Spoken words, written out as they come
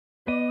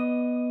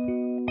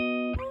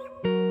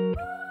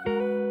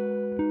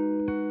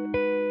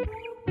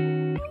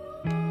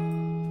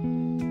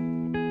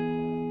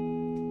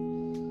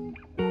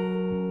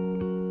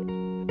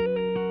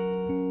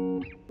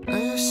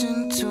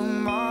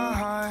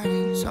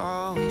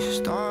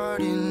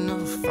starting a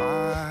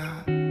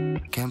fire.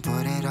 Can't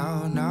put it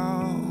out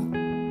now.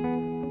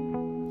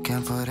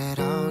 Can't put it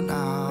out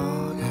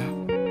now, yeah.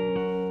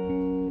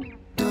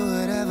 Do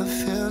whatever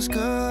feels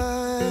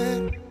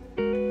good.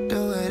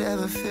 Do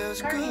whatever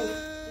feels good.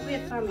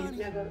 Wait for me,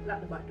 I gotta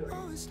lock the back door.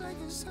 Oh, it's like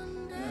a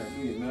Sunday.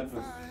 Yeah, not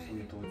just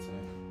wait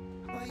outside.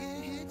 Why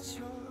it hits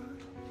your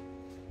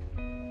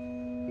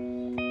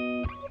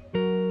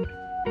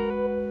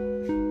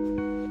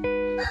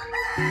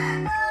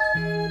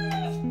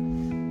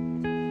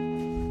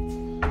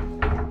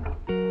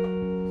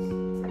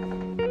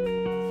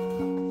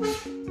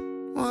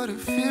what it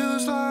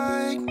feels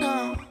like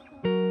now.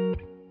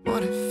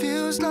 What it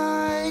feels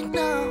like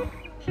now.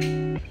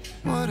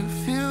 What it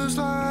feels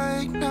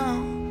like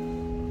now.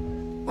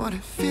 What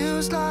it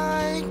feels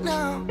like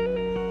now.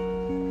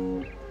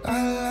 La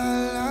la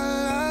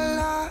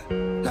la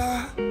la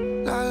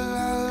la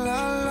la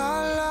la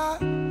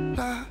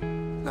la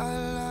la.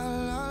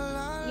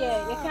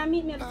 Yeah, you can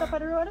meet me at the top of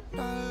the road?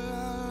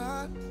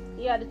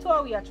 Yeah, the two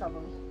of we are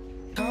traveling.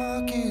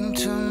 Talking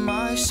to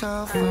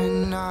myself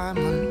when I'm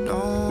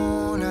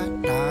alone at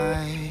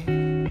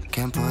night.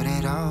 Can't put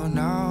it out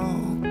now.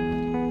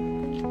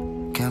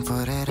 Can't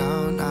put it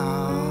out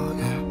now,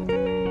 yeah.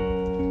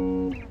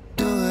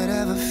 Do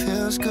whatever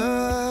feels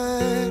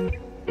good.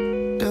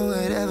 Do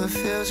whatever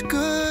feels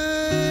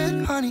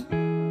good, honey.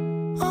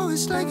 Oh,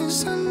 it's like a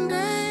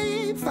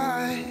Sunday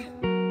vibe.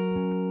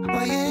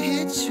 Why it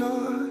hits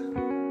your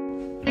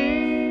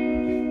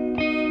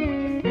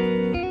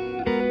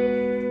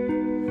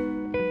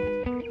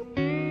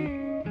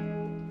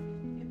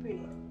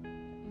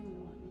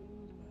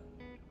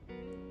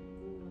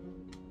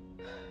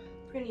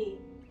Pretty,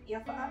 you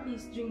have to at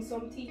least drink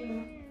some tea, you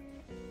know.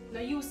 Now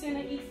you saying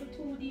I eat for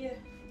 2 days.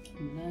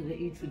 I'm not gonna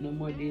eat for no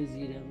more days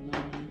either. No.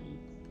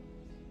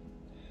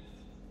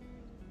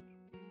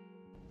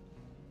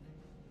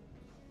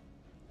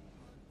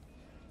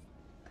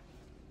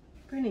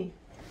 Pretty,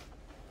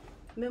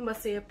 remember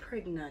say you're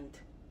pregnant.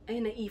 I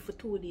ain't eat for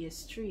 2 days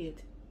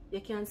straight. You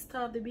can't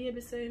starve the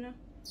baby, so you know.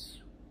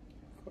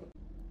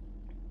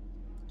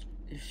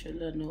 If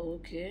Sheila know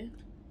okay,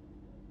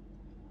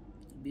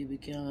 baby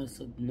can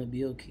also not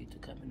be okay to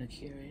come in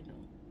here right now.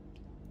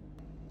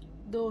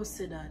 Don't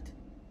say that.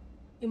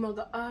 Him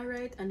go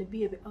alright and the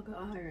baby go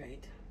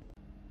alright.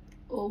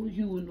 Oh,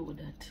 you know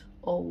that.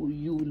 Oh,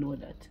 you know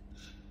that.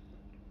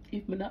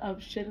 If I not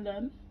have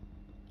Sheldon,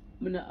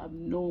 I not have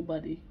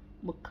nobody.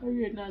 My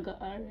career not go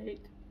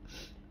alright.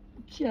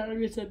 I can't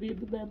raise a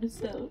baby by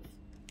myself.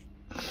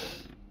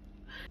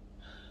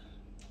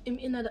 Him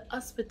in the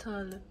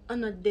hospital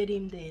and not dead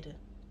him dead.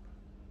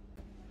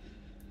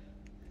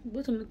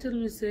 But I'm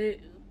telling you,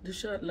 say the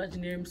shot lodge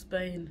near him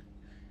spine,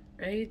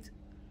 right?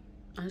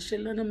 And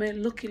Sheldon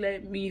am lucky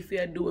like me if you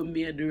are doing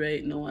me the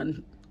right now.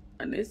 And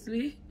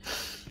honestly,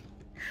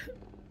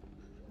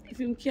 if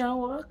him can't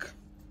walk,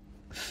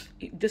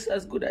 it's just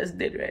as good as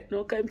dead right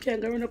now. Cause him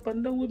can't go run up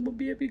and down with my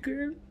baby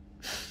girl.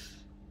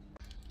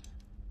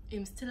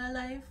 Him still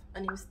alive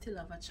and him still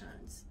have a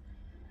chance.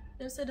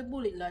 They said the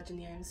bullet lodge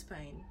near him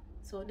spine.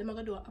 So they're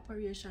gonna do an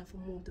operation for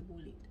move the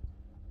bullet.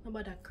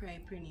 Nobody cry,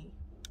 Pretty.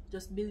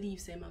 Just believe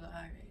say I'm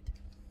alright.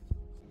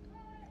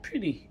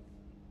 Pretty,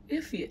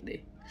 you feel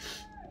there?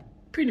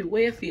 Pretty,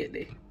 where you feel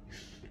there?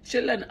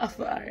 Sheldon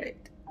offer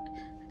alright.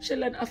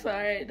 Sheldon offer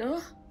alright,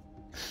 no?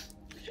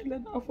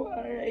 Sheldon offer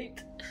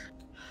alright.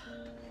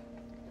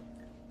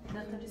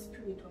 That's not the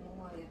spirit of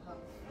my you have.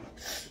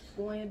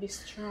 I want you to be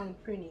strong,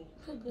 Pretty.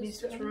 Be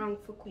strong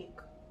for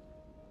quick.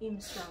 Him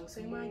strong, so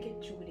you might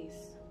get through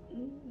this.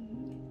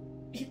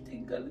 You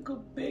think I'll go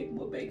beg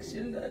my beg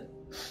Sheldon?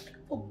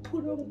 For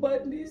put on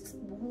badness,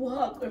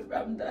 walk away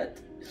from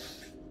that.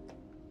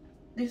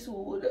 This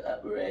would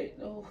happen right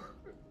now.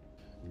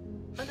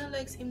 I don't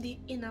like him the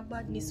inner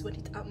badness when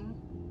it happen.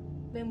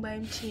 Remember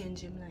him change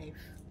him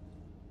life.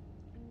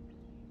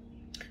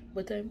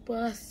 But I'm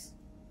past.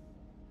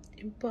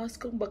 Him past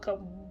come back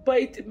and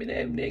bite him in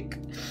his neck.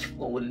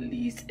 When we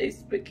least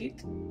expect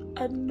it.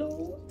 And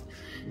now,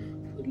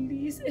 we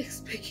least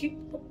expect it,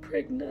 I'm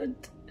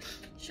pregnant.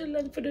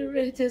 Sheldon for the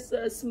righteous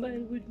and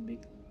smile with me.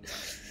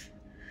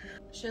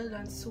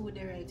 Sheldon so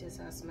the righteous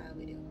and smile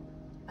with you.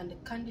 And the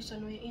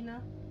condition where you're in,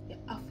 you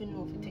have to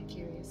know to take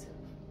care of yourself.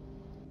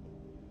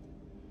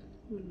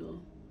 You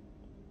know.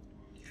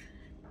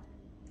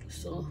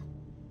 So,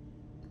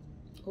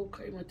 how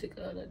can I take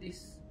all of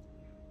this?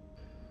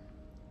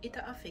 It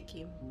affect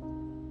him.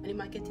 And he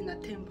might get in a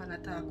temper and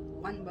attack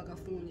one bag of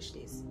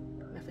foolishness.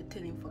 I have to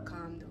tell him for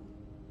calm down.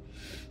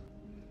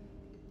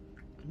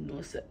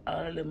 No, say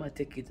all of them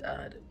take it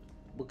hard.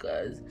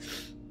 Because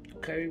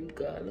Karim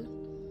call,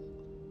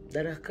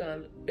 that I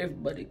call,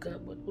 everybody call,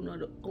 but you're not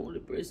the only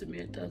person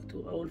I talk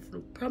to. I want to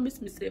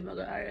promise me say I'm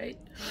alright.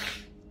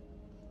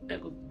 I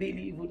go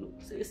believe you.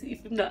 So you see,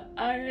 if I'm not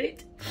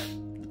alright,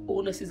 the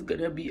onus is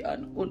gonna be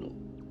on Uno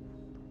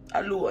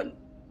alone.